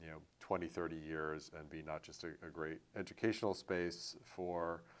 20, 30 years and be not just a great educational space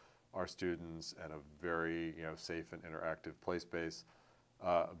for our students and a very safe and interactive play space,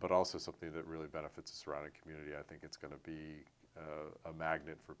 but also something that really benefits the surrounding community. I think it's going to be a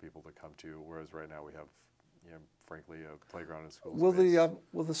magnet for people to come to, whereas right now we have, frankly, a playground in school space.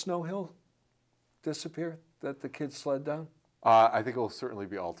 Will the snow hill disappear that the kids sled down? I think it will certainly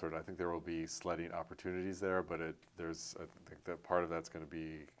be altered. I think there will be sledding opportunities there, but I think that part of that's going to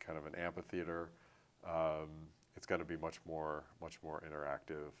be kind of an amphitheater. It's going to be much more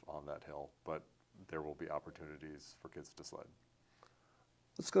interactive on that hill, but there will be opportunities for kids to sled.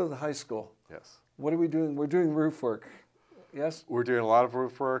 Let's go to the high school. Yes. What are we doing? We're doing roof work. Yes? We're doing a lot of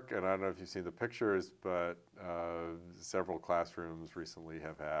roof work, and I don't know if you've seen the pictures, but several classrooms recently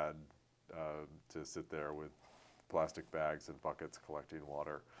have had to sit there with plastic bags and buckets collecting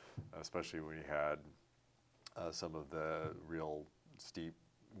water, especially when you had some of the real steep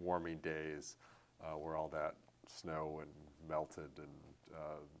warming days where all that snow and melted and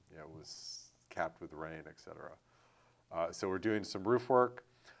was capped with rain, etc. So we're doing some roof work.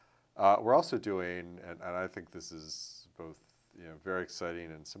 We're also doing, and I think this is both very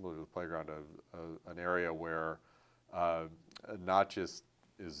exciting and similar to the playground, an area where not just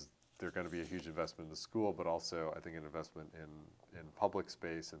is there going to be a huge investment in the school, but also I think an investment in public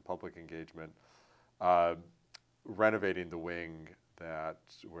space and public engagement, renovating the wing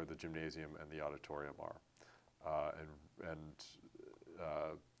where the gymnasium and the auditorium are.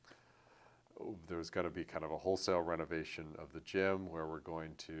 There's going to be kind of a wholesale renovation of the gym where we're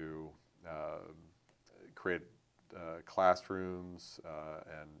going to create classrooms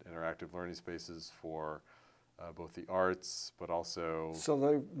and interactive learning spaces for both the arts, but also... So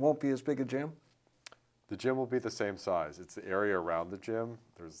there won't be as big a gym? The gym will be the same size. It's the area around the gym.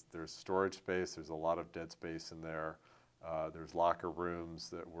 There's storage space. There's a lot of dead space in there. There's locker rooms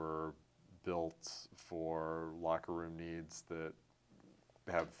that were built for locker room needs that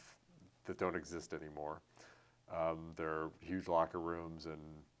don't exist anymore. There are huge locker rooms, and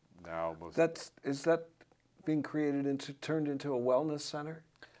now is that being turned into a wellness center?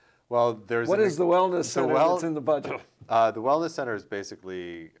 Well, what is the wellness center that's in the budget? The wellness center is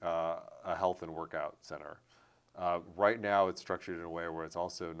basically a health and workout center. Right now, it's structured in a way where it's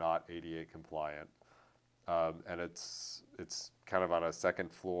also not ADA compliant, and it's kind of on a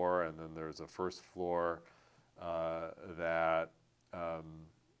second floor, and then there's a first floor that,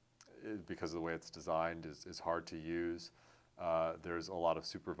 because of the way it's designed, is hard to use. There's a lot of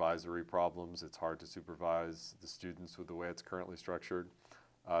supervisory problems. It's hard to supervise the students with the way it's currently structured.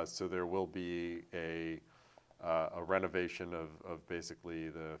 So there will be a renovation of basically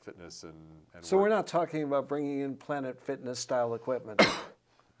the fitness and so we're not talking about bringing in Planet Fitness style equipment.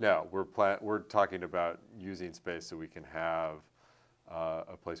 No, we're talking about using space so we can have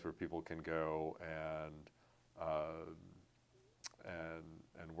a place where people can go and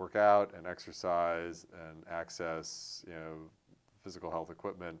work out and exercise and access physical health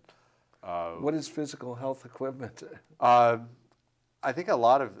equipment. What is physical health equipment? I think a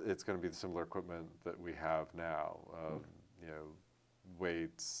lot of it's going to be the similar equipment that we have now,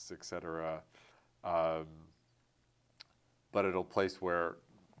 weights, etc. But it'll place where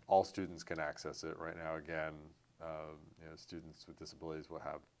all students can access it. Right now, again, students with disabilities will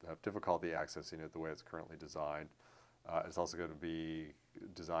have difficulty accessing it the way it's currently designed. It's also going to be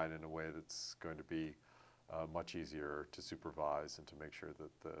designed in a way that's going to be much easier to supervise and to make sure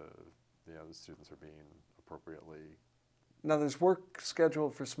that the students are being appropriately. Now, there's work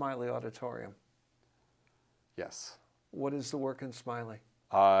scheduled for Smiley Auditorium. Yes. What is the work in Smiley?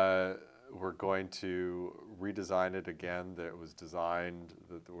 We're going to redesign it again. It was designed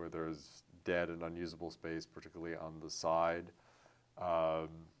where there's dead and unusable space, particularly on the side.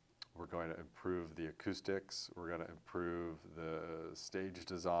 We're going to improve the acoustics. We're going to improve the stage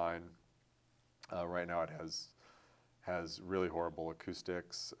design. Right now, it has really horrible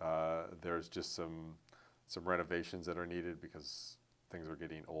acoustics. There's just some renovations that are needed because things are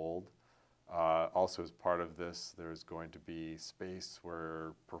getting old. Also, as part of this, there's going to be space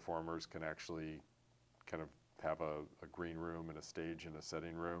where performers can actually kind of have a green room and a stage and a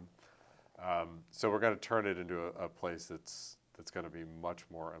setting room. So we're going to turn it into a place that's going to be much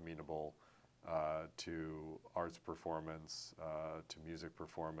more amenable to arts performance, to music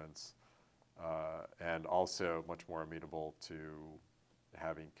performance, and also much more amenable to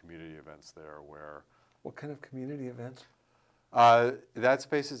having community events there where... What kind of community events? That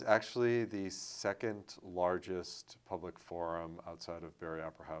space is actually the second largest public forum outside of Barry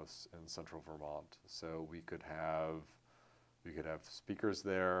Opera House in central Vermont. So we could have speakers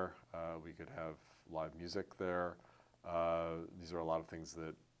there. We could have live music there. These are a lot of things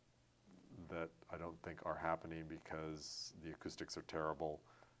that I don't think are happening because the acoustics are terrible.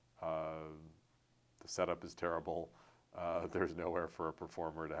 The setup is terrible. There's nowhere for a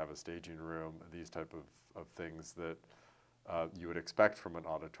performer to have a staging room. These type of things that you would expect from an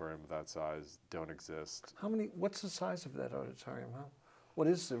auditorium of that size don't exist. What's the size of that auditorium? What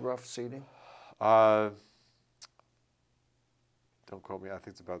is the rough seating? Don't quote me. I think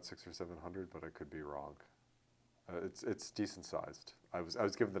it's about 600 or 700, but I could be wrong. It's decent sized. I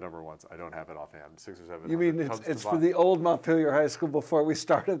was given the number once. I don't have it offhand. 600 or 700. You mean it's for the old Montpelier High School before we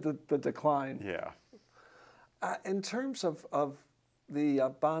started the decline? Yeah. In terms of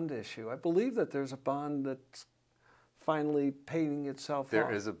the bond issue, I believe that there's a bond that's finally paying itself off.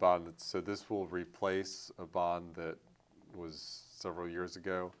 There is a bond. So this will replace a bond that was several years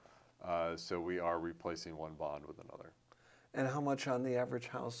ago. So we are replacing one bond with another. And how much on the average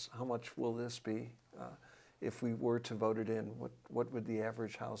house, how much will this be if we were to vote it in? What would the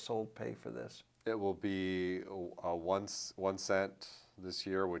average household pay for this? It will be 1 cent this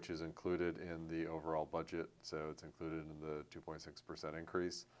year, which is included in the overall budget. So it's included in the 2.6%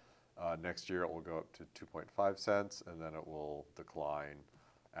 increase. Next year it will go up to 2.5 cents, and then it will decline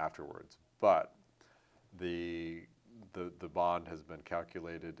afterwards. But the bond has been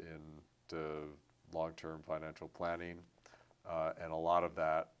calculated into long-term financial planning, and a lot of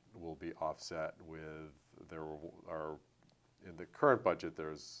that will be offset with, in the current budget,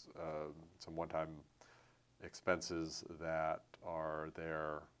 there's some one-time expenses that are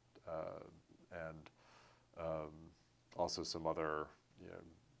there, and also some other,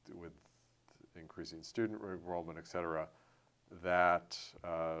 with increasing student enrollment, et cetera, that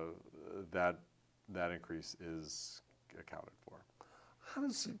increase is accounted for.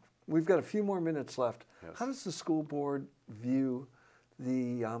 We've got a few more minutes left. Yes. How does the school board view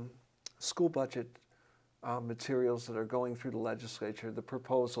the school budget materials that are going through the legislature, the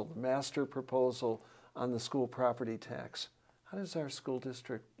master proposal on the school property tax? How does our school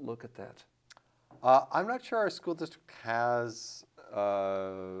district look at that? I'm not sure our school district has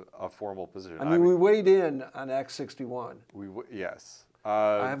a formal position. I mean, we weighed in on Act 61. Yes.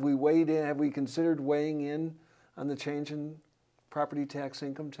 Have we weighed in? Have we considered weighing in on the change in property tax,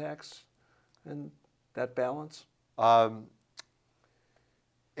 income tax, and that balance?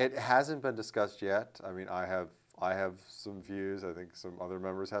 It hasn't been discussed yet. I mean, I have some views. I think some other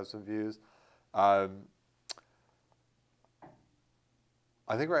members have some views. I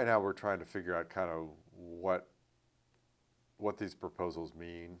think right now we're trying to figure out kind of what these proposals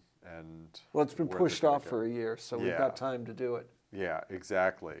mean, and well, it's been pushed off for a year, so we've got time to do it. Yeah,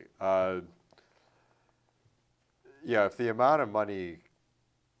 exactly. Yeah, if the amount of money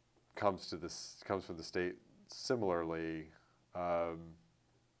comes from the state similarly,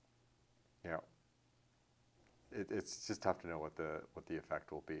 it's just tough to know what the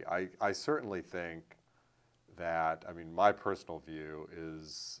effect will be. I certainly think that, I mean, my personal view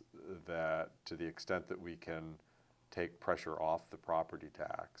is that to the extent that we can take pressure off the property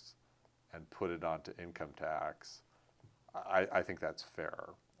tax and put it onto income tax, I think that's fair.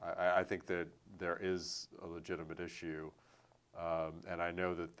 I think that there is a legitimate issue, and I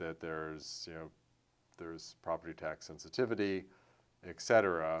know that there's property tax sensitivity, et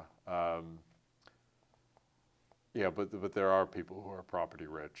cetera. Yeah, but there are people who are property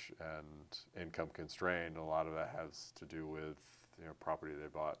rich and income constrained. A lot of that has to do with property they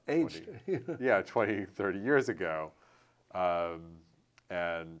bought 20, 30 years ago,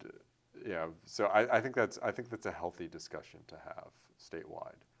 and so I think that's a healthy discussion to have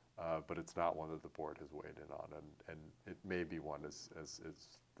statewide, but it's not one that the board has weighed in on, and it may be one as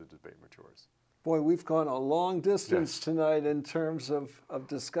the debate matures. Boy, we've gone a long distance tonight in terms of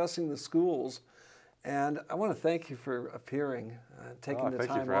discussing the schools. And I want to thank you for appearing, taking the time off.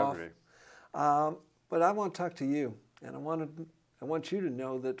 Thank you for having me. But I want to talk to you, and I want you to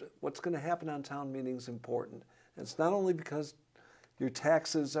know that what's going to happen on town meeting is important. And it's not only because your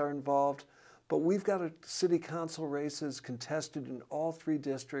taxes are involved, but we've got city council races contested in all 3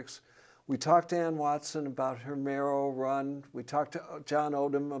 districts. We talked to Ann Watson about her mayoral run. We talked to John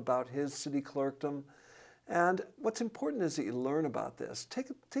Odom about his city clerkdom. And what's important is that you learn about this.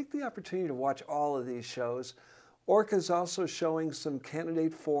 Take the opportunity to watch all of these shows. Orca is also showing some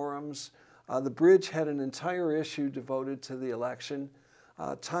candidate forums. The Bridge had an entire issue devoted to the election.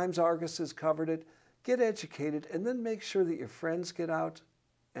 Times Argus has covered it. Get educated, and then make sure that your friends get out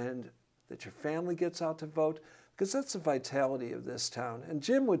and that your family gets out to vote, because that's the vitality of this town. And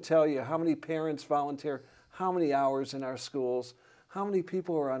Jim would tell you how many parents volunteer, how many hours in our schools, how many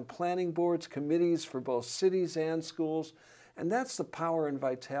people are on planning boards, committees for both cities and schools. And that's the power and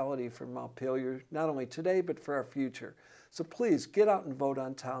vitality for Montpelier, not only today, but for our future. So please get out and vote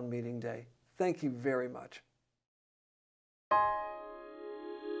on town meeting day. Thank you very much.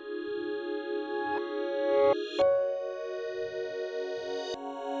 you